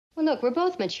Well, look, we're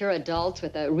both mature adults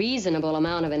with a reasonable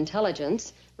amount of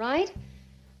intelligence, right?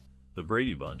 The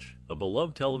Brady Bunch, a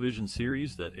beloved television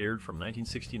series that aired from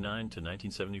 1969 to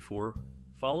 1974,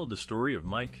 followed the story of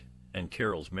Mike and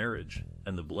Carol's marriage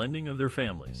and the blending of their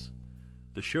families.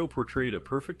 The show portrayed a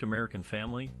perfect American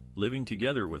family living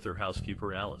together with their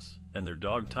housekeeper Alice and their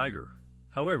dog Tiger.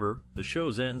 However, the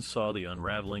show's end saw the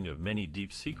unraveling of many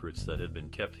deep secrets that had been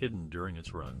kept hidden during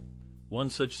its run. One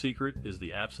such secret is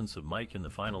the absence of Mike in the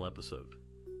final episode.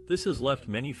 This has left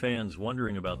many fans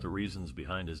wondering about the reasons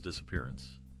behind his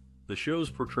disappearance. The show's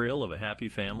portrayal of a happy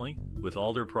family, with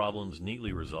all their problems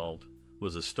neatly resolved,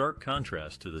 was a stark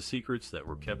contrast to the secrets that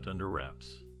were kept under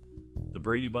wraps. The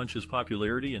Brady Bunch's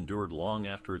popularity endured long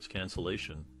after its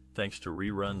cancellation, thanks to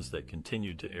reruns that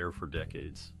continued to air for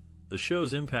decades. The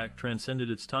show's impact transcended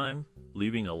its time,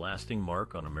 leaving a lasting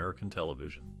mark on American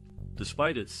television.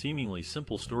 Despite its seemingly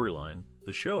simple storyline,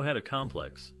 the show had a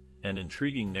complex and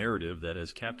intriguing narrative that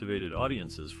has captivated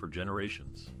audiences for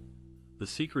generations. The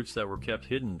secrets that were kept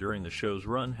hidden during the show's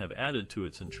run have added to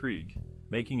its intrigue,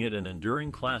 making it an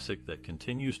enduring classic that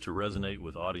continues to resonate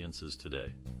with audiences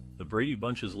today. The Brady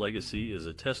Bunch's legacy is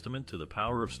a testament to the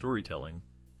power of storytelling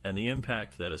and the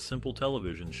impact that a simple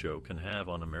television show can have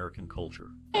on American culture.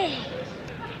 Hey,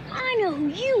 I know who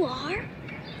you are.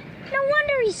 No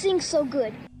wonder he sings so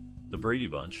good. The Brady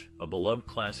Bunch, a beloved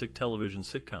classic television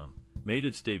sitcom, made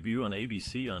its debut on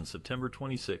ABC on September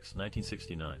 26,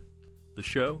 1969. The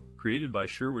show, created by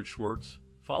Sherwood Schwartz,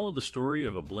 followed the story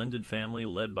of a blended family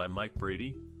led by Mike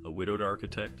Brady, a widowed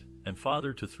architect, and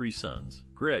father to three sons,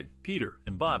 Greg, Peter,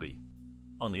 and Bobby.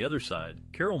 On the other side,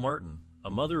 Carol Martin, a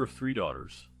mother of three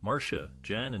daughters, Marcia,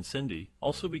 Jan, and Cindy,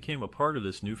 also became a part of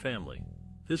this new family.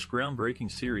 This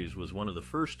groundbreaking series was one of the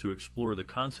first to explore the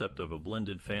concept of a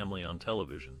blended family on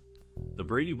television. The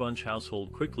Brady Bunch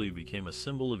household quickly became a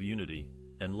symbol of unity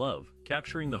and love,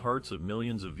 capturing the hearts of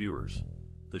millions of viewers.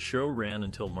 The show ran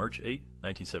until March 8,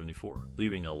 1974,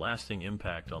 leaving a lasting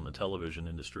impact on the television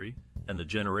industry and the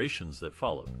generations that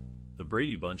followed. The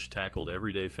Brady Bunch tackled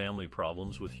everyday family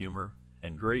problems with humor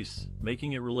and grace,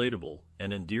 making it relatable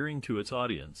and endearing to its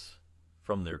audience.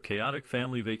 From their chaotic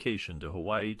family vacation to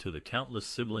Hawaii to the countless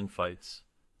sibling fights,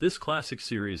 this classic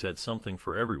series had something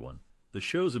for everyone. The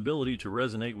show's ability to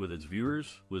resonate with its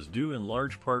viewers was due in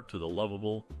large part to the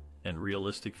lovable and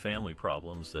realistic family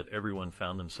problems that everyone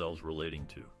found themselves relating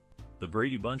to. The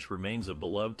Brady Bunch remains a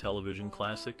beloved television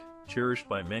classic, cherished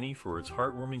by many for its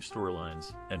heartwarming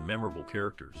storylines and memorable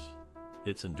characters.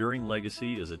 Its enduring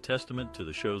legacy is a testament to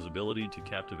the show's ability to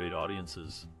captivate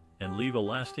audiences and leave a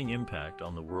lasting impact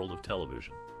on the world of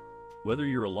television. Whether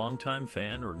you're a longtime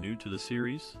fan or new to the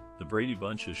series, the Brady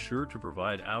Bunch is sure to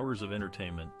provide hours of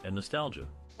entertainment and nostalgia.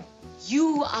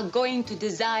 You are going to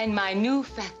design my new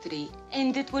factory,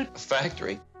 and it will...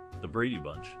 Factory? The Brady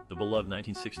Bunch, the beloved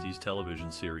 1960s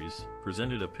television series,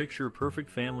 presented a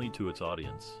picture-perfect family to its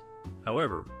audience.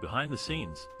 However, behind the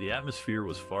scenes, the atmosphere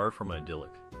was far from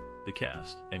idyllic. The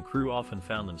cast and crew often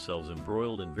found themselves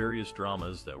embroiled in various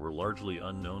dramas that were largely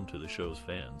unknown to the show's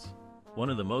fans. One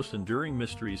of the most enduring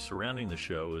mysteries surrounding the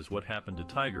show is what happened to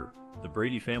Tiger, the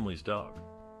Brady family's dog.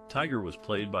 Tiger was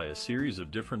played by a series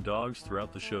of different dogs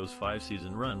throughout the show's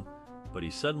 5-season run, but he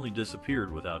suddenly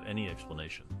disappeared without any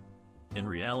explanation. In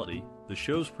reality, the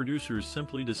show's producers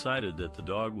simply decided that the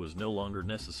dog was no longer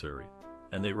necessary,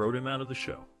 and they wrote him out of the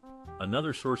show.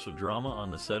 Another source of drama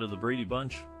on the set of the Brady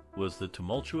Bunch was the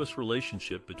tumultuous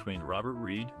relationship between Robert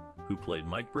Reed, who played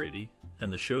Mike Brady,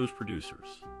 and the show's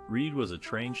producers. Reed was a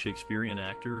trained Shakespearean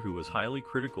actor who was highly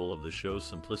critical of the show's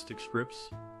simplistic scripts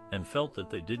and felt that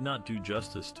they did not do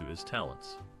justice to his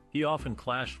talents. He often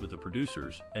clashed with the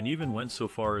producers and even went so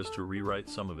far as to rewrite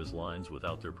some of his lines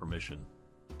without their permission.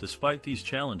 Despite these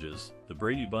challenges, the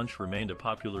Brady Bunch remained a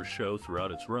popular show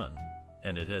throughout its run,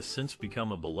 and it has since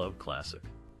become a beloved classic.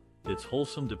 Its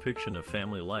wholesome depiction of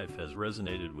family life has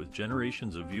resonated with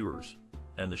generations of viewers,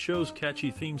 and the show's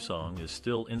catchy theme song is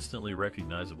still instantly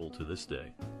recognizable to this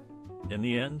day. In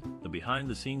the end, the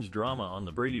behind-the-scenes drama on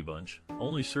the Brady Bunch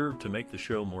only served to make the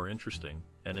show more interesting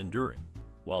and enduring.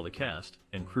 While the cast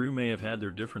and crew may have had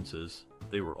their differences,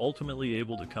 they were ultimately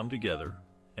able to come together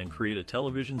and create a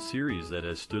television series that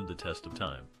has stood the test of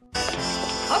time.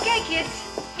 Okay,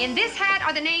 kids. In this hat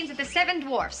are the names of the 7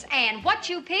 dwarfs, and what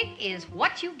you pick is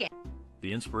what you get.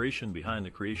 The inspiration behind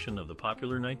the creation of the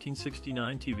popular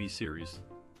 1969 TV series,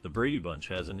 The Brady Bunch,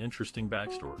 has an interesting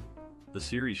backstory. The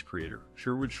series creator,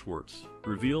 Sherwood Schwartz,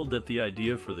 revealed that the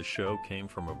idea for the show came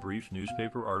from a brief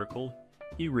newspaper article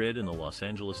he read in the Los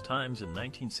Angeles Times in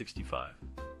 1965.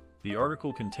 The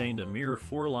article contained a mere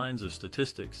 4 lines of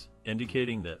statistics,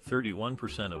 indicating that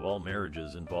 31% of all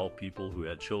marriages involve people who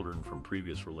had children from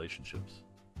previous relationships.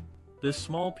 This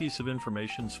small piece of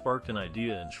information sparked an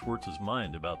idea in Schwartz's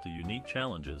mind about the unique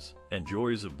challenges and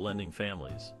joys of blending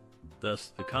families.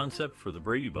 Thus, the concept for the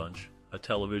Brady Bunch, a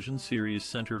television series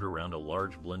centered around a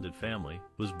large blended family,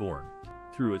 was born.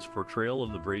 Through its portrayal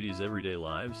of the Bradys' everyday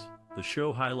lives, the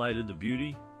show highlighted the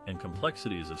beauty and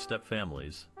complexities of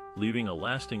step-families, leaving a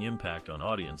lasting impact on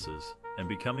audiences and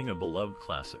becoming a beloved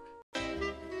classic.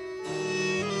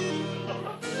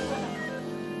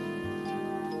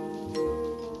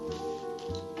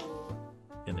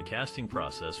 In the casting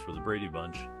process for the Brady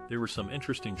Bunch, there were some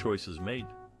interesting choices made.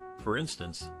 For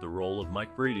instance, the role of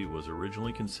Mike Brady was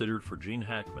originally considered for Gene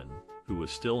Hackman, who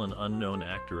was still an unknown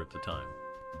actor at the time.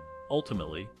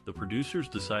 Ultimately, the producers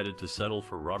decided to settle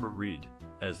for Robert Reed,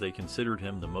 as they considered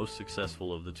him the most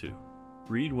successful of the two.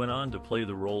 Reed went on to play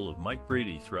the role of Mike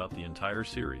Brady throughout the entire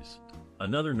series.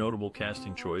 Another notable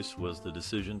casting choice was the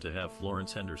decision to have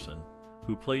Florence Henderson,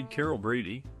 who played Carol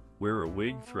Brady, wear a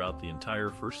wig throughout the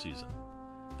entire first season.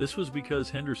 This was because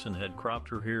Henderson had cropped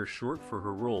her hair short for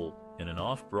her role in an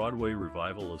off-Broadway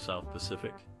revival of South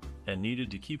Pacific, and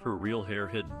needed to keep her real hair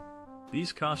hidden.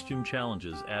 These costume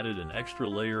challenges added an extra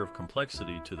layer of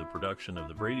complexity to the production of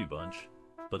the Brady Bunch,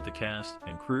 but the cast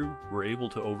and crew were able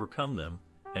to overcome them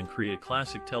and create a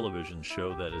classic television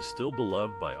show that is still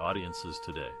beloved by audiences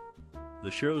today.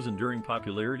 The show's enduring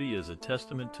popularity is a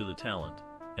testament to the talent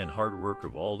and hard work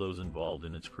of all those involved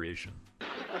in its creation.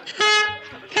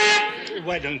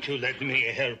 Why don't you let me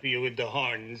help you with the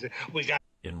horns?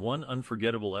 In one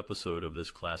unforgettable episode of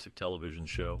this classic television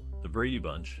show, The Brady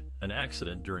Bunch, an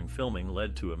accident during filming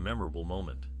led to a memorable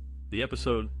moment. The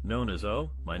episode, known as Oh,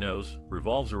 My Nose,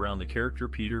 revolves around the character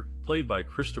Peter, played by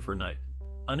Christopher Knight.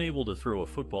 Unable to throw a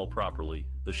football properly,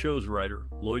 the show's writer,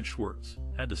 Lloyd Schwartz,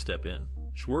 had to step in.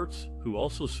 Schwartz, who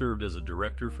also served as a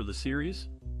director for the series,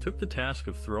 took the task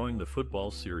of throwing the football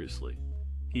seriously.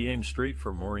 He aimed straight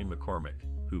for Maureen McCormick,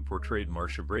 who portrayed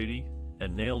Marcia Brady,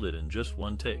 and nailed it in just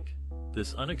one take.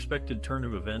 This unexpected turn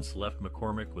of events left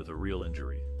McCormick with a real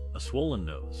injury, a swollen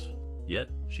nose. Yet,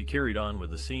 she carried on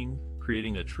with the scene,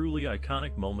 creating a truly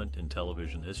iconic moment in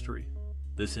television history.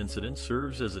 This incident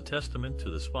serves as a testament to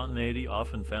the spontaneity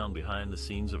often found behind the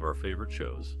scenes of our favorite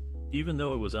shows. Even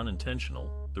though it was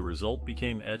unintentional, the result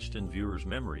became etched in viewers'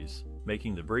 memories,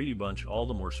 making the Brady Bunch all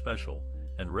the more special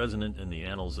and resonant in the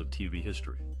annals of TV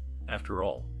history. After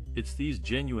all, it's these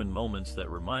genuine moments that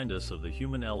remind us of the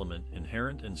human element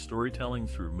inherent in storytelling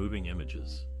through moving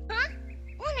images. Huh?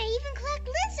 Oh, and I even collect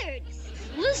lizards.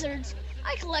 Lizards?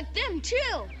 I collect them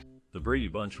too. The Brady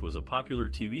Bunch was a popular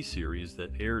TV series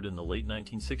that aired in the late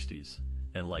 1960s,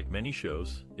 and like many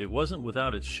shows, it wasn't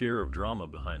without its share of drama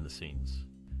behind the scenes.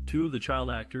 Two of the child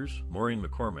actors, Maureen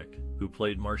McCormick, who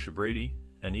played Marcia Brady,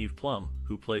 and Eve Plum,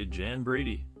 who played Jan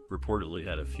Brady, reportedly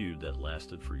had a feud that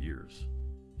lasted for years.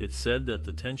 It's said that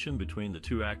the tension between the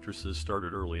two actresses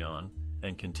started early on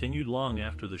and continued long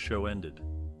after the show ended.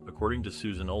 According to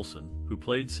Susan Olsen, who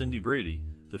played Cindy Brady,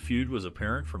 the feud was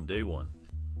apparent from day one.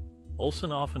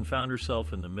 Olsen often found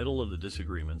herself in the middle of the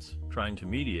disagreements, trying to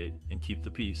mediate and keep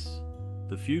the peace.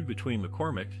 The feud between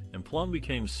McCormick and Plum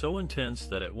became so intense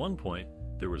that at one point,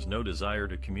 there was no desire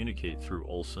to communicate through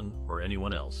Olsen or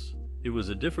anyone else. It was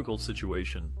a difficult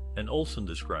situation, and Olsen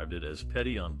described it as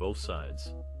petty on both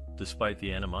sides. Despite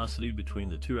the animosity between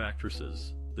the two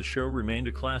actresses, the show remained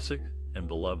a classic and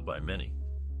beloved by many.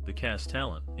 The cast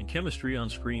talent and chemistry on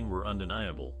screen were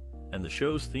undeniable, and the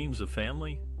show's themes of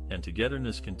family and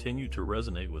togetherness continue to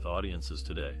resonate with audiences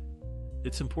today.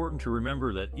 It's important to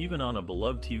remember that even on a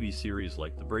beloved TV series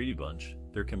like The Brady Bunch,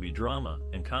 there can be drama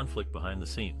and conflict behind the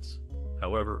scenes.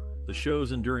 However, the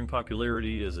show's enduring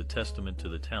popularity is a testament to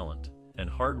the talent and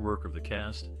hard work of the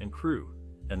cast and crew,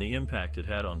 and the impact it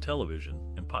had on television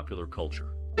and popular culture.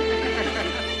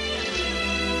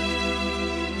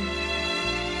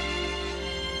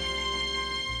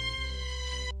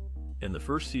 In the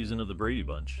first season of The Brady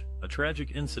Bunch, a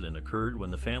tragic incident occurred when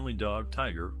the family dog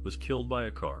Tiger was killed by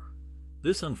a car.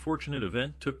 This unfortunate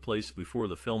event took place before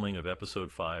the filming of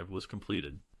episode 5 was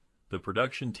completed. The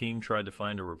production team tried to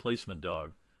find a replacement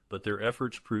dog, but their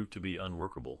efforts proved to be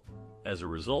unworkable. As a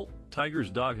result, Tiger's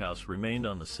doghouse remained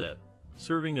on the set,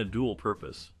 serving a dual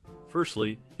purpose.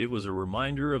 Firstly, it was a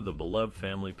reminder of the beloved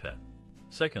family pet.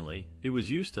 Secondly, it was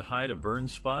used to hide a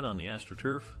burned spot on the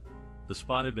AstroTurf. The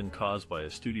spot had been caused by a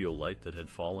studio light that had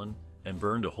fallen and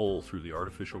burned a hole through the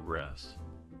artificial grass.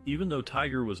 Even though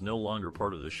Tiger was no longer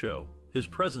part of the show, his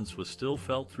presence was still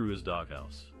felt through his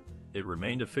doghouse. It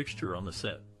remained a fixture on the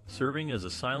set, serving as a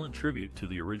silent tribute to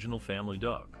the original family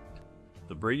dog.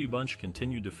 the Brady Bunch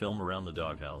continued to film around the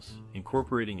doghouse,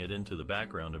 incorporating it into the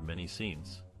background of many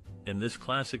scenes. In this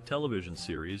classic television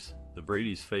series, the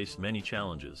Bradys faced many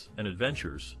challenges and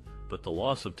adventures, but the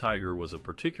loss of Tiger was a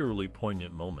particularly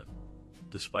poignant moment.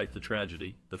 Despite the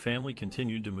tragedy, the family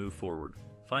continued to move forward,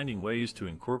 finding ways to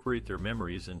incorporate their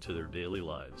memories into their daily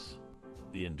lives.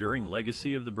 The enduring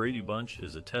legacy of the Brady Bunch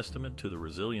is a testament to the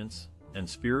resilience and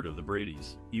spirit of the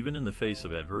Bradys, even in the face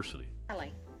of adversity.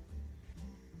 Ellie.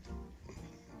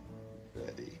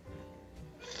 Ready.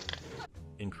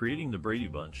 In creating the Brady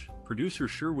Bunch, producer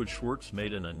Sherwood Schwartz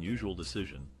made an unusual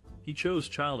decision. He chose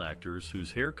child actors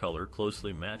whose hair color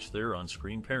closely matched their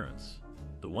on-screen parents.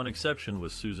 The one exception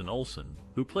was Susan Olsen,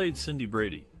 who played Cindy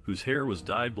Brady, whose hair was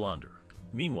dyed blonder.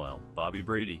 Meanwhile, Bobby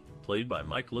Brady, played by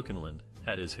Mike Lookinland,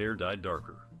 had his hair dyed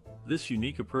darker. This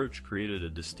unique approach created a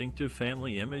distinctive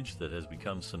family image that has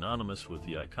become synonymous with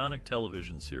the iconic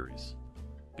television series.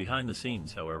 Behind the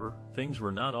scenes, however, things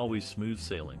were not always smooth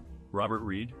sailing. Robert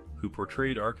Reed, who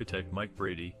portrayed architect Mike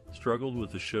Brady, struggled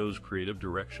with the show's creative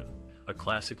direction. A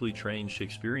classically trained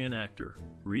Shakespearean actor,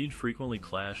 Reed frequently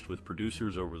clashed with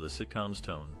producers over the sitcom's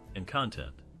tone and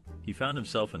content. He found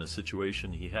himself in a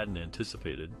situation he hadn't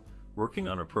anticipated, working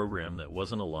on a program that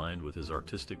wasn't aligned with his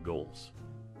artistic goals.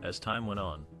 As time went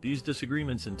on, these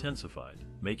disagreements intensified,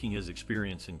 making his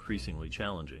experience increasingly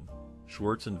challenging.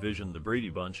 Schwartz envisioned the Brady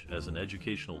Bunch as an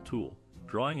educational tool,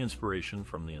 drawing inspiration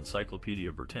from the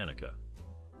Encyclopedia Britannica.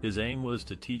 His aim was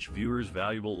to teach viewers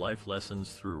valuable life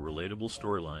lessons through relatable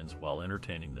storylines while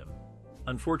entertaining them.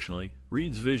 Unfortunately,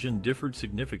 Reed's vision differed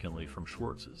significantly from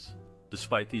Schwartz's.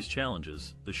 Despite these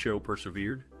challenges, the show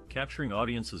persevered, capturing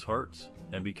audiences' hearts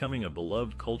and becoming a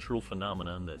beloved cultural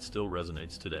phenomenon that still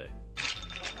resonates today.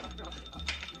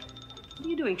 What are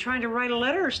you doing, trying to write a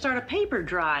letter or start a paper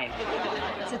drive?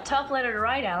 It's a tough letter to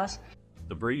write, Alice.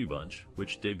 The Brady Bunch,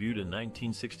 which debuted in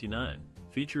 1969,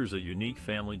 features a unique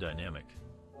family dynamic.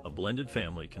 A blended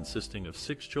family consisting of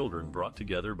 6 children brought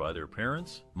together by their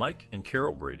parents, Mike and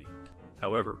Carol Brady.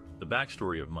 However, the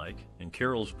backstory of Mike and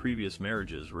Carol's previous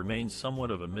marriages remains somewhat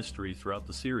of a mystery throughout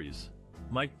the series.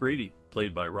 Mike Brady,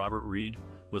 played by Robert Reed,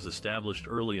 was established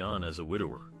early on as a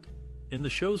widower. In the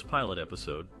show's pilot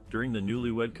episode, during the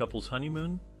newlywed couple's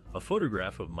honeymoon, a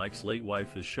photograph of Mike's late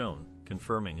wife is shown,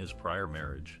 confirming his prior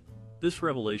marriage. This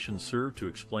revelation served to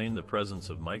explain the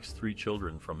presence of Mike's 3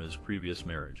 children from his previous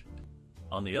marriage.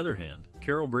 On the other hand,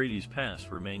 Carol Brady's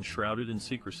past remained shrouded in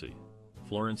secrecy.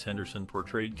 Florence Henderson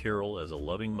portrayed Carol as a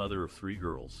loving mother of 3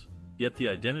 girls, yet the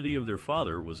identity of their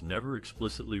father was never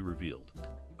explicitly revealed.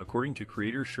 According to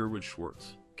creator Sherwood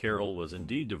Schwartz, Carol was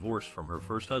indeed divorced from her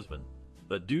first husband,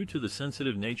 but due to the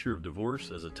sensitive nature of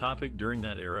divorce as a topic during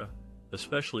that era,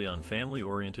 especially on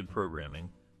family-oriented programming,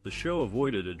 the show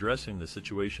avoided addressing the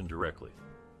situation directly.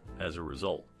 As a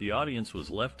result, the audience was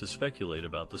left to speculate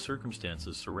about the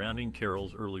circumstances surrounding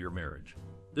Carol's earlier marriage.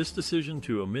 This decision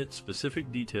to omit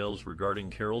specific details regarding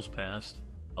Carol's past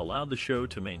allowed the show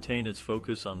to maintain its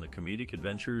focus on the comedic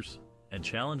adventures and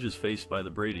challenges faced by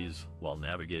the Bradys while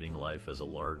navigating life as a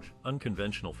large,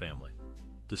 unconventional family.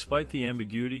 Despite the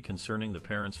ambiguity concerning the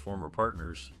parents' former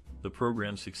partners, the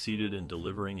program succeeded in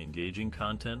delivering engaging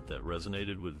content that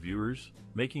resonated with viewers,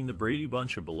 making the Brady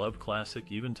Bunch a beloved classic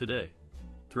even today.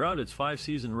 Throughout its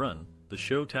 5-season run, the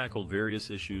show tackled various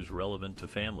issues relevant to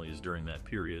families during that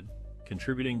period,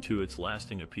 contributing to its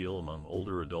lasting appeal among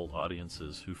older adult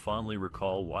audiences who fondly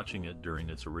recall watching it during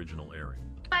its original airing.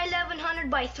 1100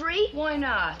 by 3? Why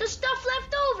not? The stuff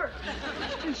left over.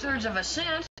 2/3 of a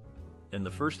cent. In the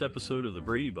first episode of The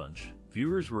Brady Bunch,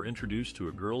 viewers were introduced to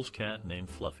a girl's cat named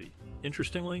Fluffy.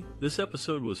 Interestingly, this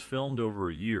episode was filmed over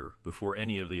a year before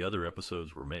any of the other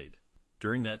episodes were made.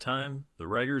 During that time, the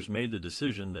writers made the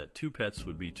decision that 2 pets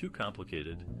would be too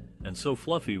complicated, and so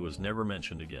Fluffy was never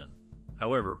mentioned again.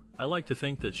 However, I like to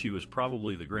think that she was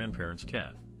probably the grandparents'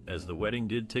 cat, as the wedding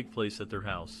did take place at their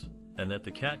house, and that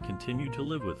the cat continued to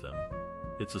live with them.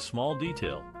 It's a small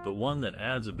detail, but one that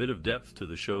adds a bit of depth to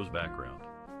the show's background.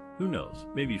 Who knows,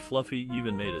 maybe Fluffy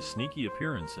even made a sneaky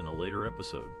appearance in a later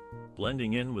episode,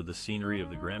 blending in with the scenery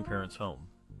of the grandparents' home.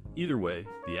 Either way,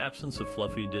 the absence of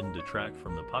Fluffy didn't detract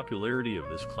from the popularity of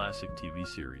this classic TV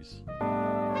series.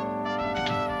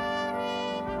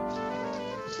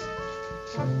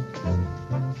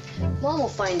 Mom will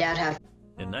find out how.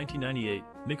 In 1998,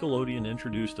 Nickelodeon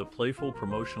introduced a playful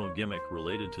promotional gimmick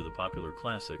related to the popular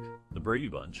classic, The Brady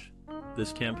Bunch.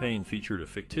 This campaign featured a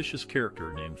fictitious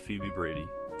character named Phoebe Brady,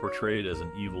 portrayed as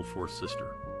an evil fourth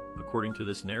sister. According to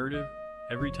this narrative,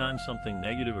 every time something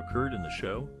negative occurred in the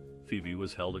show, Phoebe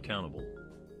was held accountable.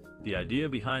 The idea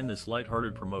behind this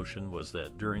lighthearted promotion was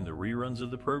that during the reruns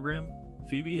of the program,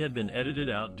 Phoebe had been edited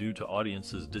out due to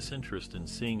audiences' disinterest in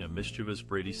seeing a mischievous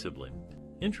Brady sibling.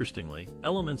 Interestingly,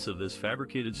 elements of this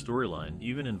fabricated storyline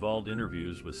even involved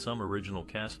interviews with some original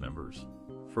cast members,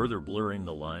 further blurring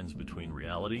the lines between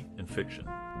reality and fiction.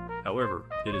 However,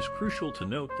 it is crucial to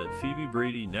note that Phoebe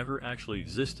Brady never actually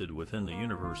existed within the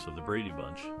universe of the Brady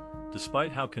Bunch,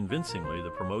 despite how convincingly the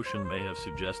promotion may have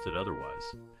suggested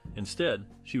otherwise. Instead,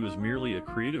 she was merely a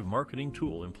creative marketing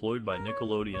tool employed by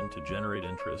Nickelodeon to generate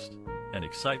interest and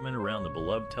excitement around the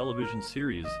beloved television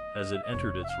series as it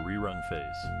entered its rerun phase.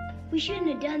 We shouldn't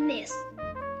have done this.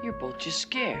 You're both just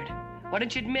scared. Why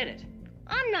don't you admit it?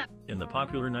 I'm not. In the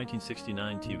popular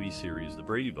 1969 TV series The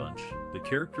Brady Bunch, the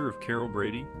character of Carol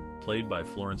Brady, played by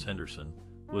Florence Henderson,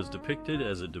 was depicted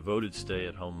as a devoted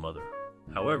stay-at-home mother.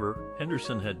 However,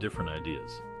 Henderson had different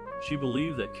ideas. She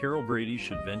believed that Carol Brady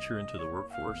should venture into the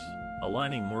workforce,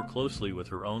 aligning more closely with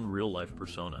her own real-life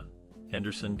persona.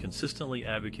 Henderson consistently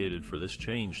advocated for this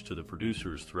change to the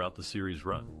producers throughout the series'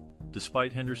 run.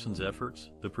 Despite Henderson's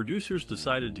efforts, the producers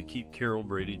decided to keep Carol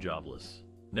Brady jobless.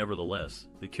 Nevertheless,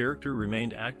 the character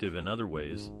remained active in other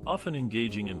ways, often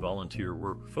engaging in volunteer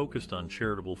work focused on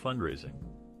charitable fundraising.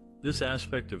 This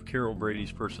aspect of Carol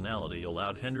Brady's personality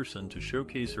allowed Henderson to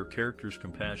showcase her character's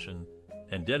compassion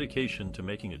and dedication to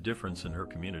making a difference in her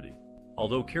community.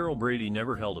 Although Carol Brady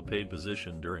never held a paid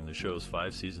position during the show's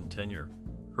 5-season tenure,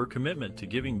 her commitment to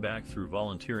giving back through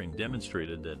volunteering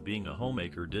demonstrated that being a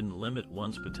homemaker didn't limit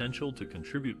one's potential to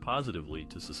contribute positively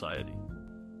to society.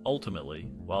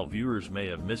 Ultimately, while viewers may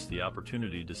have missed the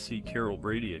opportunity to see Carol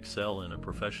Brady excel in a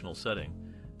professional setting,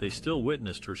 they still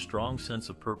witnessed her strong sense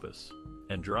of purpose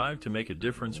and drive to make a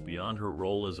difference beyond her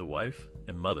role as a wife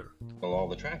and mother. Well, all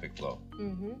the traffic flow.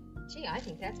 Gee, I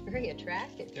think that's very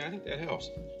attractive. Yeah, I think that helps.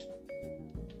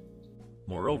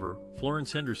 Moreover,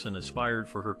 Florence Henderson aspired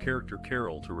for her character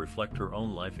Carol to reflect her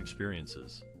own life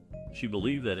experiences. She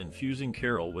believed that infusing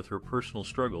Carol with her personal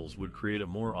struggles would create a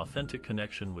more authentic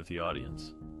connection with the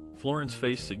audience. Florence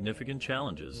faced significant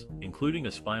challenges, including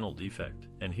a spinal defect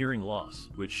and hearing loss,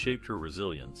 which shaped her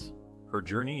resilience. Her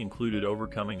journey included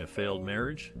overcoming a failed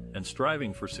marriage and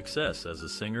striving for success as a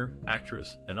singer,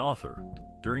 actress, and author.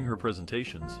 During her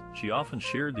presentations, she often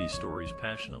shared these stories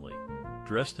passionately.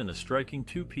 Dressed in a striking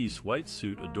two-piece white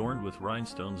suit adorned with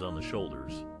rhinestones on the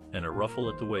shoulders and a ruffle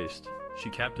at the waist, she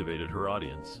captivated her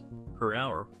audience. Her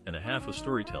hour and a half of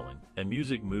storytelling and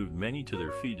music moved many to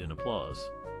their feet in applause,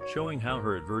 showing how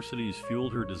her adversities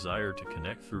fueled her desire to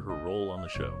connect through her role on the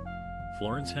show.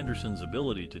 Florence Henderson's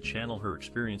ability to channel her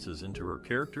experiences into her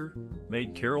character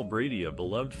made Carol Brady a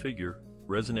beloved figure,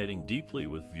 resonating deeply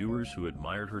with viewers who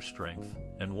admired her strength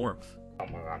and warmth.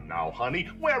 Come on now, honey.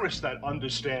 Where is that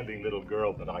understanding little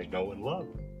girl that I know and love?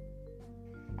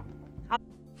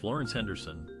 Florence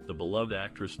Henderson, the beloved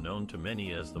actress known to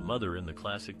many as the mother in the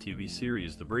classic TV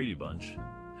series The Brady Bunch,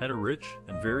 had a rich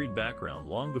and varied background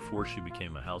long before she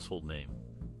became a household name.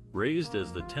 Raised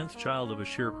as the 10th child of a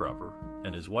sharecropper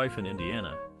and his wife in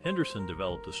Indiana, Henderson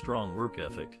developed a strong work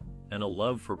ethic and a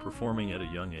love for performing at a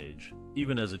young age.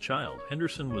 Even as a child,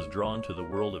 Henderson was drawn to the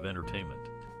world of entertainment.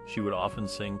 She would often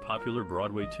sing popular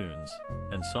Broadway tunes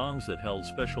and songs that held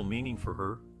special meaning for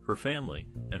her family,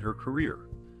 and her career.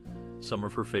 Some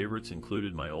of her favorites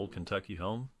included My Old Kentucky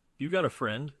Home, You Got a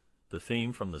Friend, the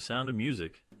theme from The Sound of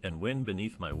Music, and Wind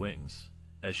Beneath My Wings.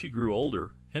 As she grew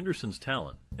older, Henderson's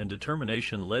talent and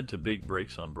determination led to big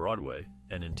breaks on Broadway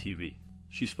and in TV.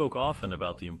 She spoke often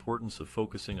about the importance of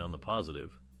focusing on the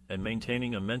positive and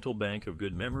maintaining a mental bank of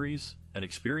good memories and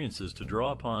experiences to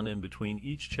draw upon in between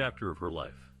each chapter of her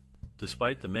life.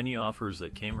 Despite the many offers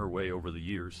that came her way over the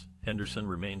years, Henderson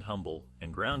remained humble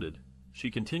and grounded. She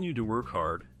continued to work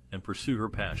hard and pursue her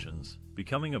passions,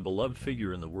 becoming a beloved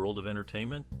figure in the world of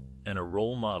entertainment and a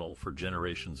role model for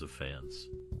generations of fans.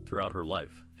 Throughout her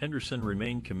life, Henderson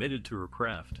remained committed to her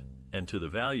craft and to the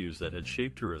values that had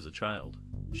shaped her as a child.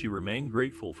 She remained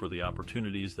grateful for the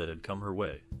opportunities that had come her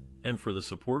way and for the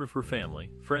support of her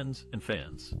family, friends, and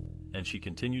fans. And she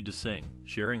continued to sing,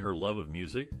 sharing her love of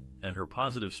music and her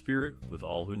positive spirit with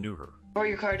all who knew her. Borrow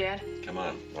your car, Dad? Come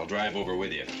on, I'll drive over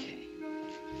with you.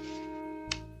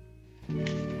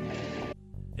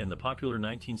 In the popular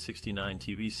 1969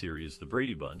 TV series The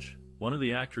Brady Bunch, one of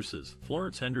the actresses,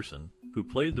 Florence Henderson, who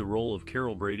played the role of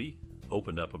Carol Brady,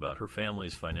 opened up about her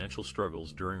family's financial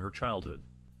struggles during her childhood.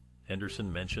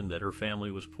 Henderson mentioned that her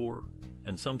family was poor,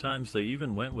 and sometimes they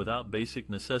even went without basic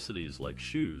necessities like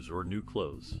shoes or new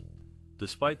clothes.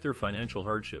 Despite their financial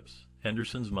hardships,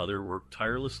 Henderson's mother worked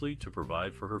tirelessly to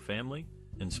provide for her family,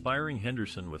 inspiring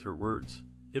Henderson with her words,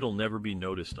 "It'll never be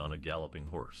noticed on a galloping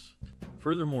horse."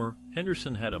 Furthermore,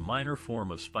 Henderson had a minor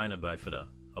form of spina bifida,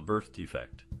 a birth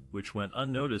defect, which went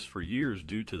unnoticed for years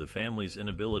due to the family's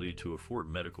inability to afford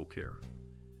medical care.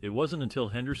 It wasn't until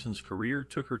Henderson's career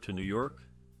took her to New York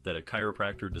that a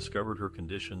chiropractor discovered her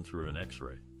condition through an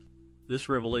X-ray. This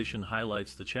revelation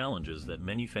highlights the challenges that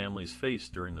many families face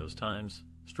during those times,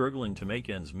 struggling to make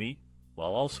ends meet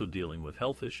while also dealing with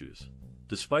health issues.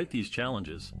 Despite these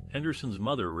challenges, Henderson's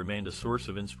mother remained a source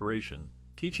of inspiration,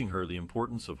 teaching her the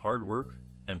importance of hard work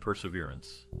and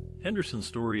perseverance. Henderson's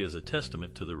story is a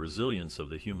testament to the resilience of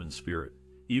the human spirit,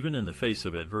 even in the face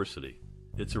of adversity.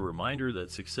 It's a reminder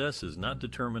that success is not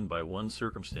determined by one's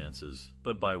circumstances,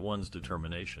 but by one's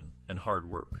determination and hard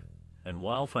work. And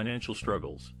while financial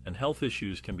struggles and health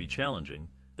issues can be challenging,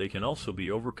 they can also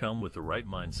be overcome with the right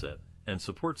mindset and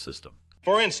support system.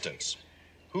 For instance,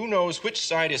 who knows which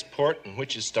side is port and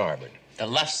which is starboard? The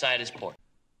left side is port.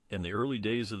 In the early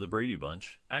days of the Brady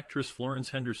Bunch, actress Florence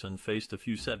Henderson faced a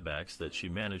few setbacks that she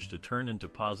managed to turn into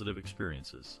positive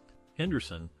experiences.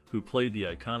 Henderson, who played the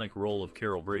iconic role of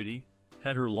Carol Brady,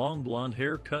 had her long blonde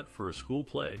hair cut for a school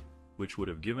play, which would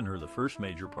have given her the first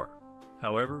major part.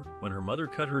 However, when her mother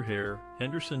cut her hair,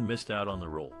 Henderson missed out on the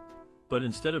role. But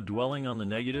instead of dwelling on the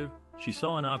negative, she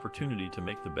saw an opportunity to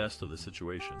make the best of the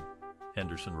situation.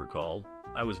 Henderson recalled,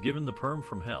 "I was given the perm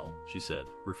from hell," she said,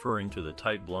 referring to the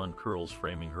tight blonde curls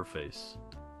framing her face.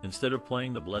 "Instead of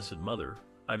playing the Blessed Mother,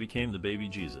 I became the baby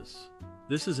Jesus."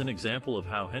 This is an example of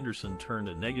how Henderson turned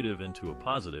a negative into a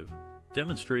positive,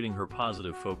 demonstrating her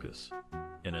positive focus.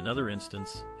 In another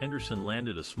instance, Henderson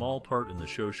landed a small part in the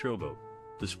show Showboat,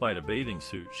 despite a bathing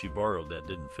suit she borrowed that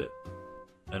didn't fit.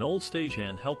 An old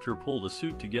stagehand helped her pull the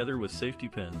suit together with safety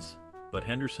pins, but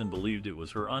Henderson believed it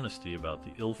was her honesty about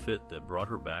the ill fit that brought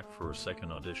her back for a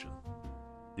second audition.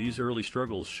 These early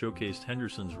struggles showcased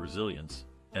Henderson's resilience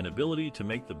and ability to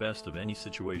make the best of any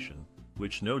situation,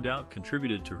 which no doubt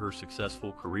contributed to her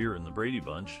successful career in the Brady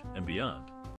Bunch and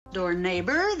beyond. Door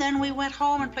neighbor, then we went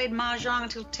home and played mahjong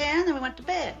until 10, then we went to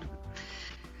bed.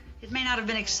 It may not have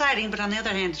been exciting, but on the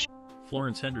other hand...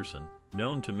 Florence Henderson,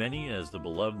 known to many as the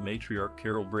beloved matriarch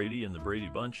Carol Brady in the Brady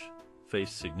Bunch,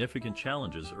 faced significant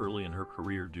challenges early in her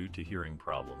career due to hearing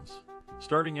problems.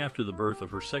 Starting after the birth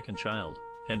of her second child,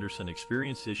 Henderson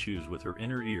experienced issues with her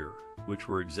inner ear, which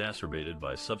were exacerbated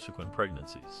by subsequent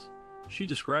pregnancies. She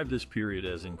described this period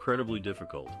as incredibly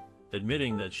difficult,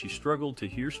 admitting that she struggled to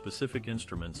hear specific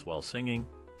instruments while singing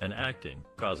and acting,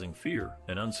 causing fear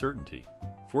and uncertainty.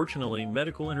 Fortunately,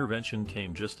 medical intervention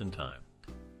came just in time.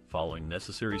 Following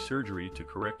necessary surgery to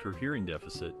correct her hearing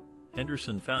deficit,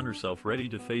 Henderson found herself ready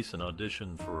to face an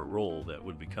audition for a role that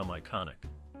would become iconic,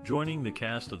 joining the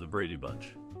cast of the Brady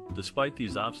Bunch. Despite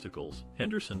these obstacles,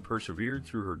 Henderson persevered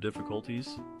through her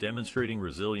difficulties, demonstrating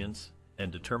resilience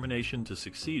and determination to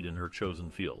succeed in her chosen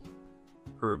field.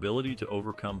 Her ability to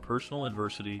overcome personal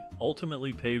adversity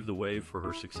ultimately paved the way for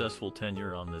her successful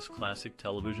tenure on this classic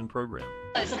television program.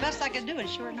 It's the best I could do in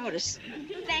short notice.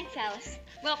 Thanks, Alice.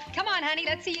 Well, come on, honey.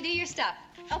 Let's see you do your stuff.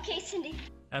 Okay, Cindy.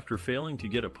 After failing to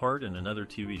get a part in another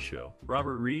TV show,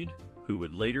 Robert Reed, who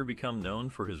would later become known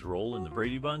for his role in the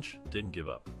Brady Bunch, didn't give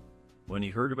up. When he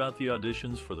heard about the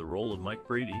auditions for the role of Mike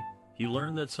Brady, he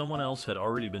learned that someone else had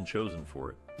already been chosen for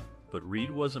it. But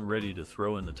Reed wasn't ready to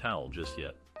throw in the towel just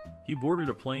yet. He boarded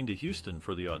a plane to Houston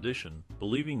for the audition,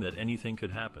 believing that anything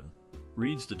could happen.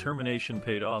 Reed's determination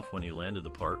paid off when he landed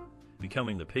the part,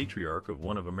 becoming the patriarch of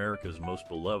one of America's most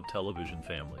beloved television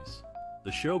families.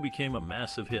 The show became a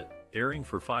massive hit, airing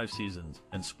for 5 seasons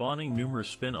and spawning numerous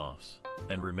spin-offs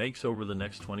and remakes over the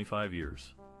next 25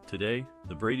 years. Today,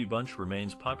 the Brady Bunch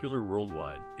remains popular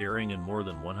worldwide, airing in more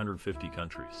than 150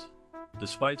 countries.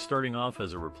 Despite starting off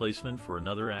as a replacement for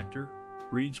another actor,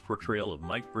 Reed's portrayal of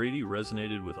Mike Brady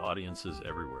resonated with audiences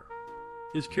everywhere.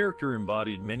 His character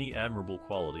embodied many admirable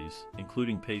qualities,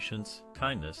 including patience,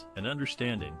 kindness, and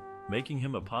understanding, making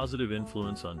him a positive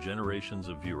influence on generations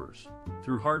of viewers.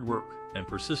 Through hard work and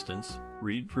persistence,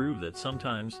 Reed proved that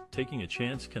sometimes taking a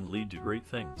chance can lead to great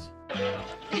things.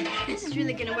 This is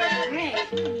really gonna work great.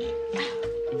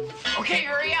 Okay,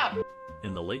 hurry up!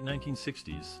 In the late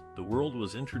 1960s, the world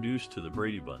was introduced to the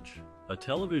Brady Bunch, a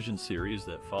television series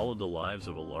that followed the lives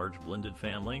of a large blended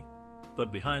family.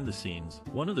 But behind the scenes,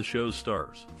 one of the show's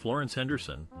stars, Florence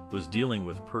Henderson, was dealing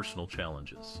with personal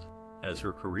challenges. As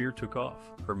her career took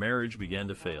off, her marriage began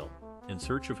to fail. In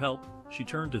search of help, she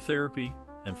turned to therapy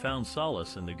and found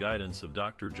solace in the guidance of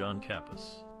Dr. John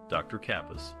Kappas. Dr.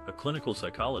 Kappas, a clinical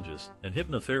psychologist and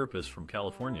hypnotherapist from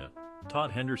California,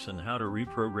 taught Henderson how to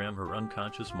reprogram her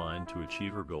unconscious mind to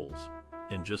achieve her goals.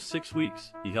 In just 6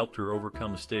 weeks, he helped her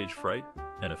overcome stage fright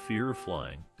and a fear of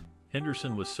flying.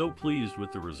 Henderson was so pleased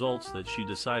with the results that she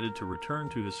decided to return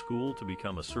to his school to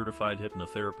become a certified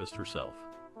hypnotherapist herself.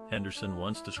 Henderson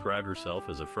once described herself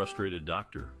as a frustrated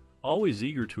doctor, always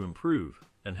eager to improve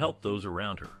and help those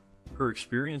around her. Her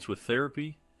experience with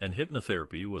therapy and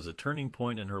hypnotherapy was a turning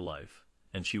point in her life,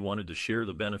 and she wanted to share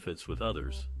the benefits with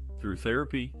others. Through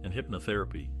therapy and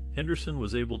hypnotherapy, Henderson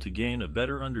was able to gain a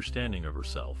better understanding of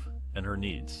herself and her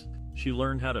needs. She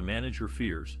learned how to manage her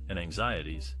fears and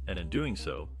anxieties, and in doing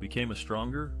so, became a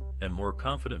stronger and more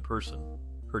confident person.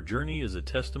 Her journey is a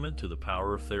testament to the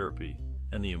power of therapy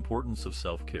and the importance of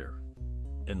self-care.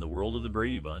 In the world of the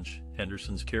Brady Bunch,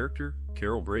 Henderson's character,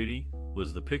 Carol Brady,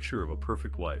 was the picture of a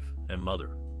perfect wife and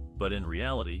mother. But in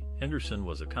reality, Henderson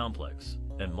was a complex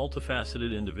and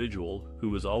multifaceted individual who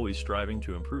was always striving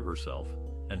to improve herself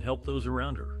and help those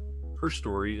around her. Her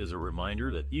story is a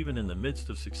reminder that even in the midst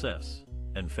of success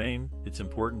and fame, it's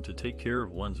important to take care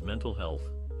of one's mental health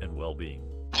and well-being.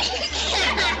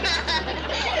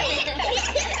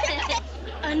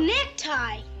 A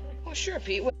necktie. Well, sure,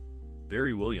 Pete.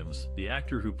 Barry Williams, the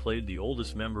actor who played the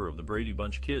oldest member of the Brady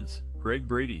Bunch kids, Greg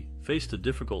Brady, faced a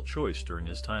difficult choice during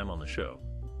his time on the show.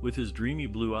 With his dreamy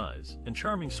blue eyes and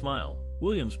charming smile,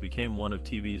 Williams became one of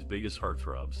TV's biggest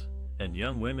heartthrobs, and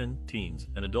young women, teens,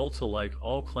 and adults alike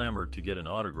all clamored to get an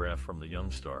autograph from the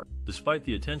young star. Despite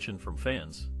the attention from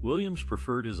fans, Williams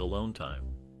preferred his alone time.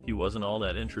 He wasn't all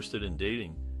that interested in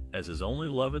dating, as his only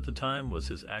love at the time was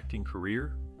his acting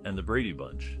career and the Brady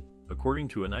Bunch. According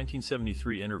to a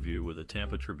 1973 interview with the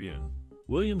Tampa Tribune,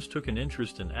 Williams took an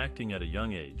interest in acting at a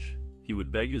young age. He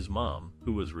would beg his mom,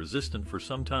 who was resistant for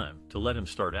some time, to let him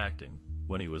start acting.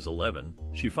 When he was 11,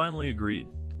 she finally agreed.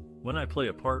 "When I play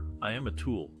a part, I am a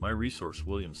tool, my resource,"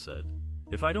 Williams said.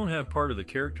 "If I don't have part of the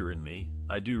character in me,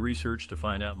 I do research to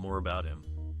find out more about him."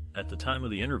 At the time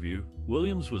of the interview,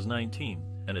 Williams was 19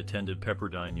 and attended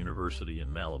Pepperdine University in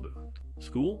Malibu.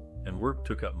 School and work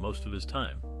took up most of his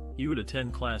time. He would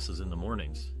attend classes in the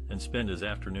mornings and spend his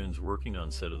afternoons working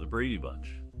on set of the Brady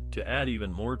Bunch. To add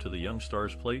even more to the young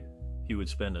star's plate, he would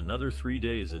spend another 3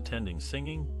 days attending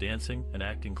singing, dancing, and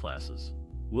acting classes.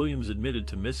 Williams admitted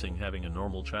to missing having a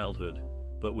normal childhood,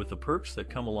 but with the perks that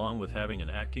come along with having an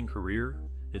acting career,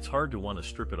 it's hard to want to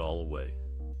strip it all away.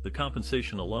 The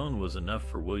compensation alone was enough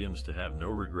for Williams to have no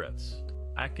regrets.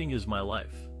 "Acting is my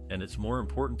life, and it's more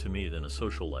important to me than a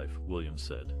social life," Williams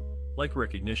said. "Like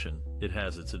recognition, it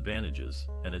has its advantages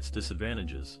and its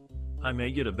disadvantages. I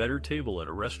may get a better table at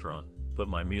a restaurant, but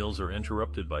my meals are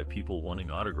interrupted by people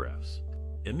wanting autographs."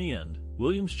 In the end,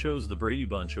 Williams chose the Brady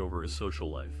Bunch over his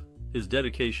social life. His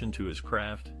dedication to his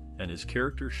craft and his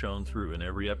character shone through in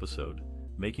every episode,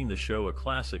 making the show a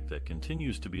classic that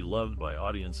continues to be loved by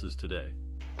audiences today.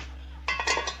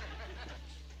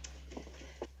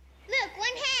 Look,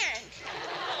 one hand.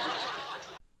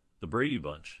 The Brady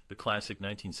Bunch, the classic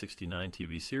 1969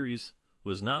 TV series,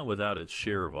 was not without its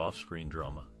share of off-screen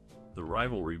drama. The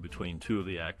rivalry between two of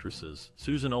the actresses,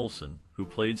 Susan Olsen, who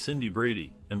played Cindy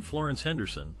Brady, and Florence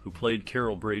Henderson, who played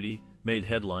Carol Brady, made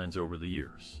headlines over the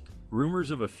years.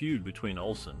 Rumors of a feud between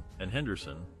Olsen and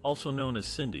Henderson, also known as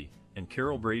Cindy and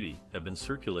Carol Brady, have been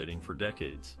circulating for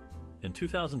decades. In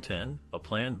 2010, a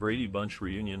planned Brady Bunch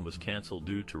reunion was canceled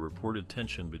due to reported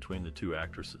tension between the two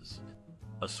actresses.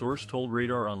 A source told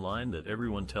Radar Online that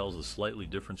everyone tells a slightly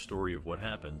different story of what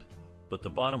happened, but the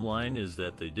bottom line is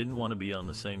that they didn't want to be on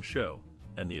the same show,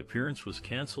 and the appearance was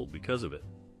canceled because of it.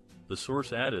 The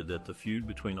source added that the feud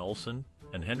between Olsen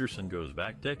and Henderson goes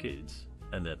back decades,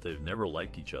 and that they've never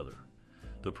liked each other.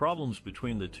 The problems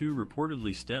between the two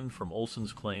reportedly stemmed from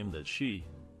Olsen's claim that she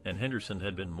and Henderson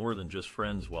had been more than just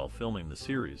friends while filming the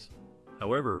series.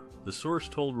 However, the source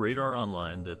told Radar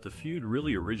Online that the feud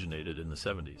really originated in the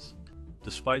 70s.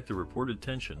 Despite the reported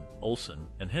tension, Olsen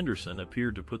and Henderson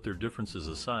appeared to put their differences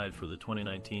aside for the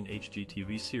 2019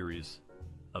 HGTV series,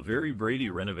 A Very Brady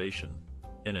Renovation.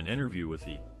 In an interview with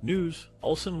the News,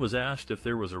 Olsen was asked if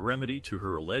there was a remedy to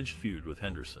her alleged feud with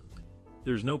Henderson.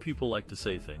 "There's no people like to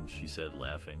say things," she said,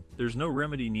 laughing. "There's no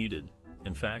remedy needed.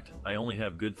 In fact, I only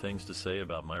have good things to say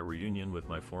about my reunion with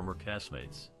my former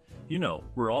castmates. You know,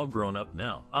 we're all grown up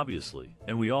now, obviously,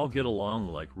 and we all get along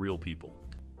like real people."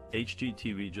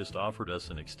 HGTV just offered us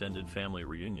an extended family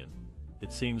reunion.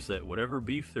 It seems that whatever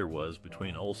beef there was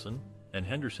between Olsen and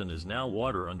Henderson is now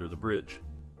water under the bridge.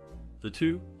 The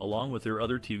two, along with their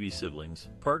other TV siblings,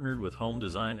 partnered with home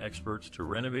design experts to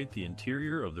renovate the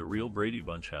interior of the real Brady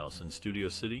Bunch house in Studio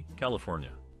City,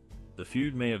 California. The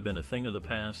feud may have been a thing of the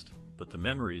past, but the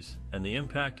memories and the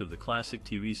impact of the classic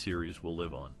TV series will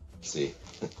live on. See?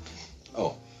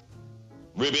 Oh.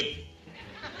 Ribbit!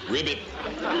 Ribbit!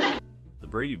 The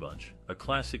Brady Bunch, a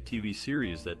classic TV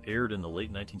series that aired in the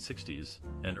late 1960s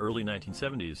and early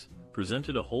 1970s,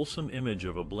 presented a wholesome image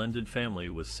of a blended family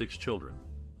with 6 children.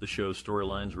 the show's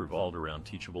storylines revolved around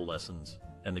teachable lessons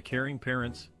and the caring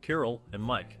parents, Carol and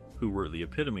Mike, who were the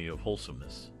epitome of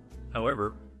wholesomeness.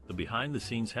 However, the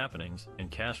behind-the-scenes happenings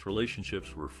and cast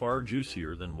relationships were far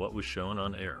juicier than what was shown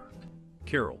on air.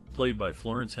 Carol, played by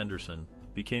Florence Henderson,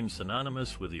 became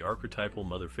synonymous with the archetypal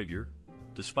mother figure.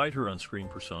 Despite her on-screen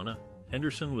persona,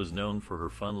 Henderson was known for her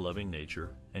fun-loving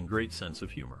nature and great sense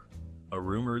of humor. A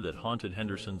rumor that haunted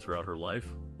Henderson throughout her life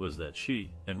was that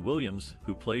she and Williams,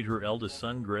 who played her eldest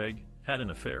son Greg, had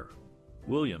an affair.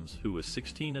 Williams, who was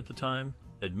 16 at the time,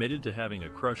 admitted to having a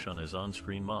crush on his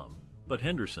on-screen mom. But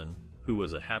Henderson, who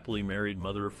was a happily married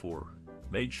mother of 4,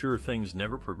 made sure things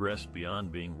never progressed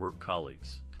beyond being work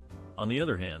colleagues. On the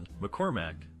other hand,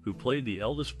 McCormack, who played the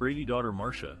eldest Brady daughter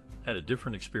Marcia, had a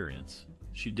different experience.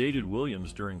 She dated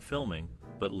Williams during filming,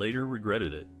 but later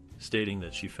regretted it, stating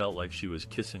that she felt like she was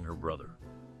kissing her brother.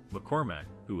 McCormack,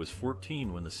 who was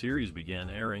 14 when the series began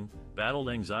airing, battled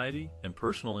anxiety and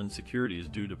personal insecurities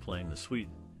due to playing the sweet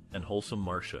and wholesome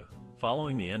Marcia.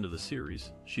 Following the end of the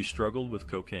series, she struggled with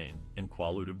cocaine and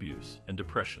quaalude abuse and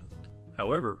depression.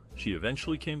 However, she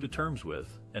eventually came to terms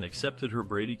with and accepted her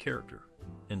Brady character.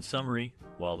 In summary,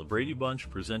 while the Brady Bunch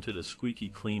presented a squeaky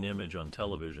clean image on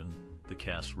television, the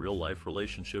cast's real-life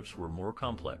relationships were more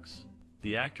complex.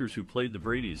 The actors who played the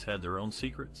Bradys had their own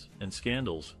secrets and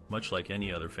scandals, much like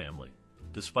any other family.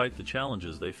 Despite the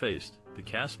challenges they faced, the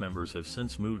cast members have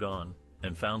since moved on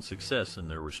and found success in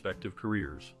their respective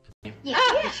careers. Yeah,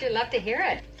 I'd sure love to hear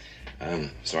it.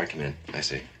 So I come in. I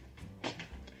see.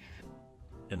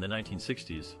 In the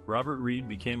 1960s, Robert Reed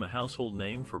became a household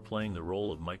name for playing the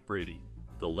role of Mike Brady,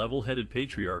 the level-headed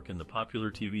patriarch in the popular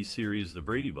TV series The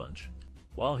Brady Bunch.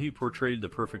 While he portrayed the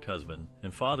perfect husband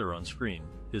and father on screen,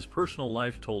 his personal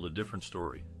life told a different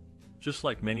story. Just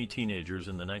like many teenagers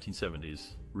in the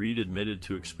 1970s, Reed admitted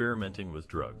to experimenting with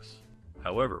drugs.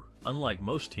 However, unlike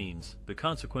most teens, the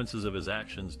consequences of his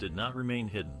actions did not remain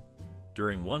hidden.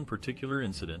 During one particular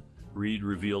incident, Reed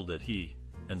revealed that he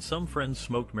and some friends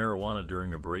smoked marijuana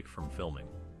during a break from filming.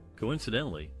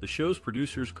 Coincidentally, the show's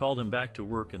producers called him back to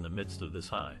work in the midst of this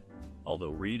high.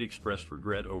 Although Reed expressed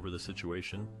regret over the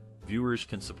situation, viewers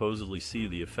can supposedly see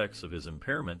the effects of his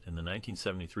impairment in the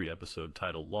 1973 episode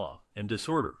titled Law and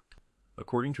Disorder.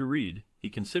 According to Reed, he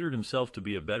considered himself to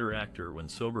be a better actor when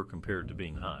sober compared to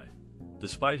being high.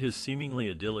 Despite his seemingly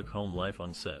idyllic home life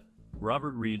on set,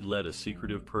 Robert Reed led a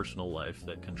secretive personal life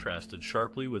that contrasted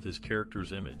sharply with his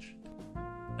character's image.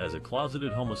 As a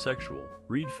closeted homosexual,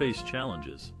 Reed faced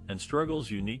challenges and struggles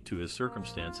unique to his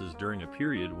circumstances during a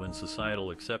period when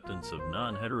societal acceptance of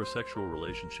non-heterosexual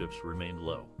relationships remained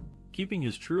low. Keeping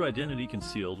his true identity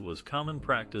concealed was common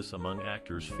practice among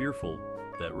actors fearful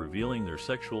that revealing their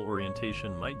sexual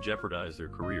orientation might jeopardize their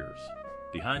careers.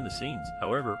 Behind the scenes,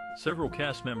 however, several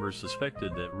cast members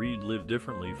suspected that Reed lived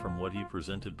differently from what he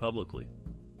presented publicly.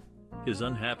 His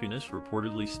unhappiness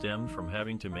reportedly stemmed from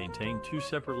having to maintain 2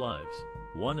 separate lives,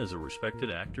 one as a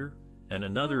respected actor and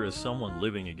another as someone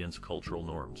living against cultural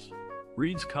norms.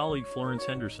 Reed's colleague Florence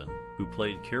Henderson, who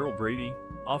played Carol Brady,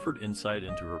 offered insight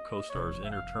into her co-star's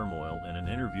inner turmoil in an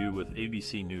interview with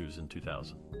ABC News in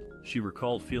 2000. She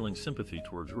recalled feeling sympathy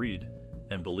towards Reed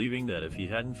and believing that if he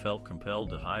hadn't felt compelled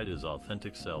to hide his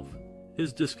authentic self,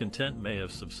 his discontent may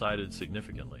have subsided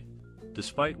significantly.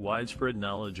 Despite widespread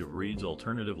knowledge of Reed's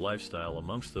alternative lifestyle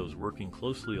amongst those working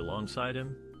closely alongside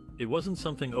him, it wasn't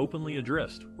something openly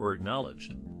addressed or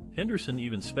acknowledged. Henderson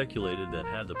even speculated that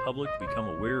had the public become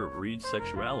aware of Reed's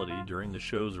sexuality during the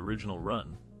show's original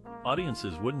run,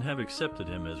 audiences wouldn't have accepted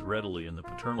him as readily in the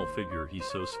paternal figure he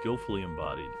so skillfully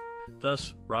embodied.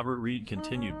 Thus, Robert Reed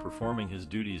continued performing his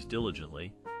duties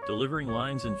diligently, delivering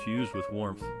lines infused with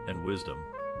warmth and wisdom,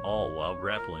 all while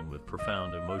grappling with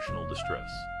profound emotional distress.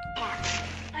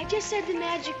 I just said the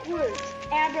magic words,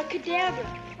 abracadabra.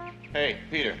 Hey,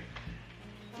 Peter.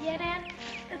 Yeah, Dad?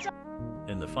 That's all.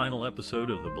 In the final episode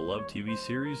of the beloved TV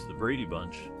series The Brady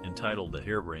Bunch, entitled The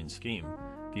Harebrained Scheme,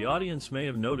 the audience may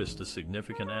have noticed a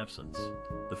significant absence.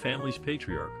 The family's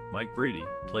patriarch, Mike Brady,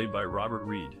 played by Robert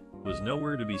Reed, was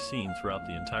nowhere to be seen throughout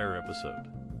the entire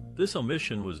episode. This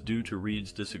omission was due to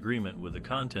Reed's disagreement with the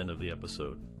content of the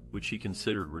episode, which he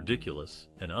considered ridiculous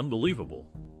and unbelievable.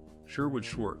 Sherwood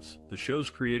Schwartz, the show's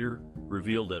creator,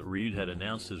 revealed that Reed had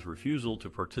announced his refusal to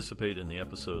participate in the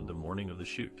episode the morning of the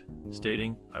shoot,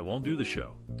 stating, "I won't do the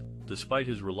show." Despite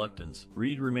his reluctance,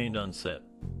 Reed remained on set,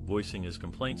 voicing his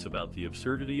complaints about the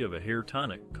absurdity of a hair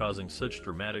tonic causing such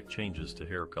dramatic changes to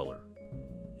hair color.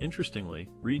 Interestingly,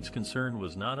 Reed's concern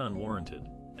was not unwarranted,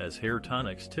 as hair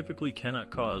tonics typically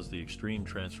cannot cause the extreme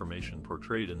transformation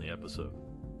portrayed in the episode.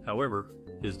 However,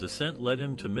 his dissent led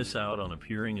him to miss out on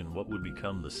appearing in what would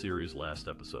become the series' last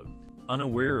episode.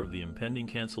 Unaware of the impending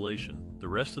cancellation, the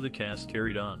rest of the cast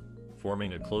carried on,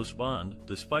 forming a close bond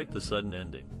despite the sudden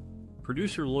ending.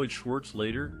 Producer Lloyd Schwartz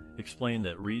later explained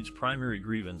that Reed's primary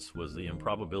grievance was the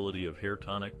improbability of Hair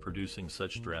Tonic producing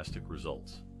such drastic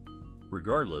results.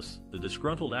 Regardless, the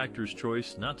disgruntled actor's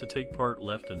choice not to take part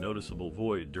left a noticeable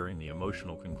void during the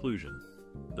emotional conclusion.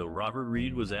 Though Robert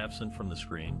Reed was absent from the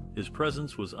screen, his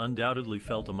presence was undoubtedly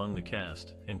felt among the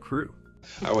cast and crew.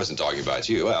 I wasn't talking about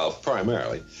you, well,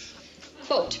 primarily.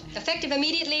 Quote, effective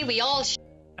immediately, we all...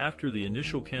 After the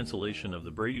initial cancellation of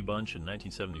the Brady Bunch in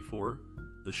 1974,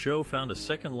 the show found a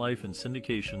second life in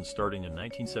syndication starting in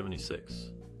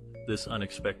 1976. This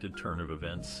unexpected turn of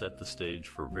events set the stage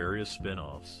for various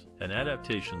spin-offs and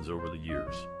adaptations over the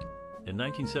years. In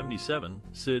 1977,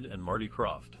 Sid and Marty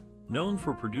Krofft, known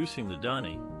for producing The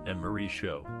Donnie and Marie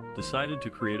Show, decided to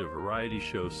create a variety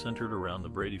show centered around the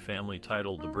Brady family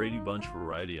titled The Brady Bunch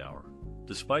Variety Hour.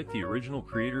 Despite the original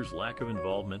creators' lack of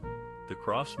involvement, the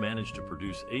Crofts managed to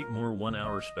produce 8 more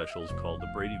one-hour specials called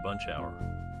The Brady Bunch Hour.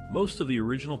 Most of the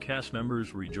original cast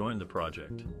members rejoined the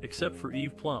project, except for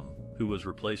Eve Plum, who was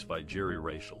replaced by Jerry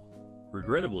Rachel.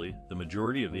 Regrettably, the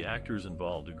majority of the actors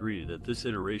involved agree that this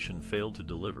iteration failed to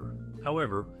deliver.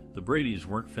 However, the Bradys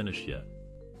weren't finished yet.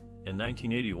 In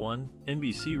 1981,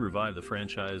 NBC revived the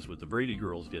franchise with The Brady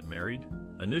Girls Get Married,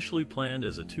 initially planned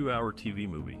as a 2-hour TV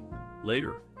movie.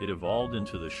 Later, it evolved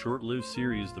into the short-lived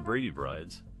series The Brady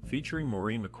Brides, featuring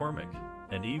Maureen McCormick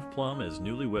and Eve Plum as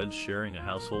newlyweds sharing a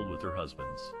household with their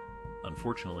husbands.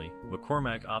 Unfortunately,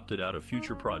 McCormack opted out of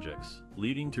future projects,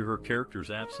 leading to her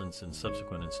character's absence in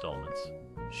subsequent installments.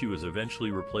 She was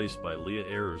eventually replaced by Leah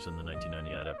Ayres in the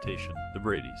 1990 adaptation, The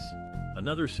Bradys.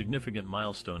 Another significant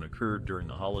milestone occurred during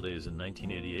the holidays in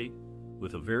 1988,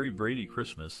 with A Very Brady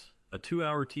Christmas, a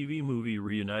 2-hour TV movie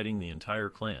reuniting the entire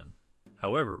clan.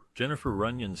 However, Jennifer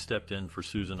Runyon stepped in for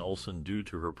Susan Olsen due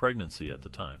to her pregnancy at the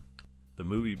time. The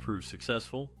movie proved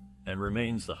successful and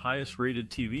remains the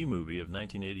highest-rated TV movie of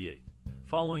 1988.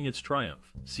 Following its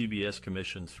triumph, CBS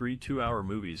commissioned 3 2-hour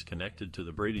movies connected to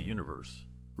the Brady universe,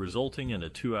 resulting in a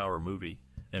 2-hour movie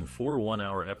and 4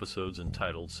 one-hour episodes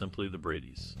entitled simply The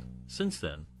Bradys. Since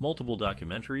then, multiple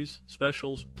documentaries,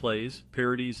 specials, plays,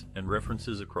 parodies, and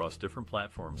references across different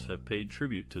platforms have paid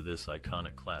tribute to this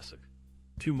iconic classic.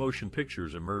 2 motion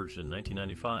pictures emerged in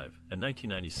 1995 and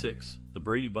 1996, The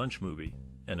Brady Bunch movie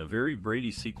and A Very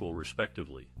Brady sequel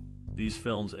respectively. These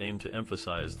films aim to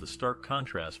emphasize the stark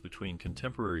contrast between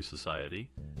contemporary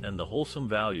society and the wholesome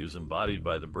values embodied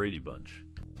by the Brady Bunch.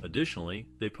 Additionally,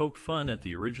 they poke fun at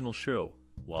the original show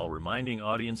while reminding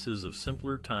audiences of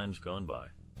simpler times gone by.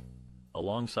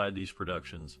 Alongside these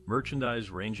productions,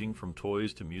 merchandise ranging from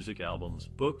toys to music albums,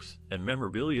 books, and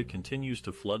memorabilia continues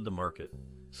to flood the market,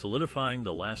 solidifying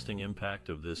the lasting impact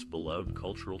of this beloved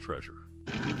cultural treasure.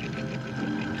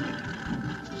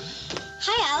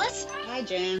 Hi, Alice. Hi,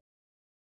 Jan.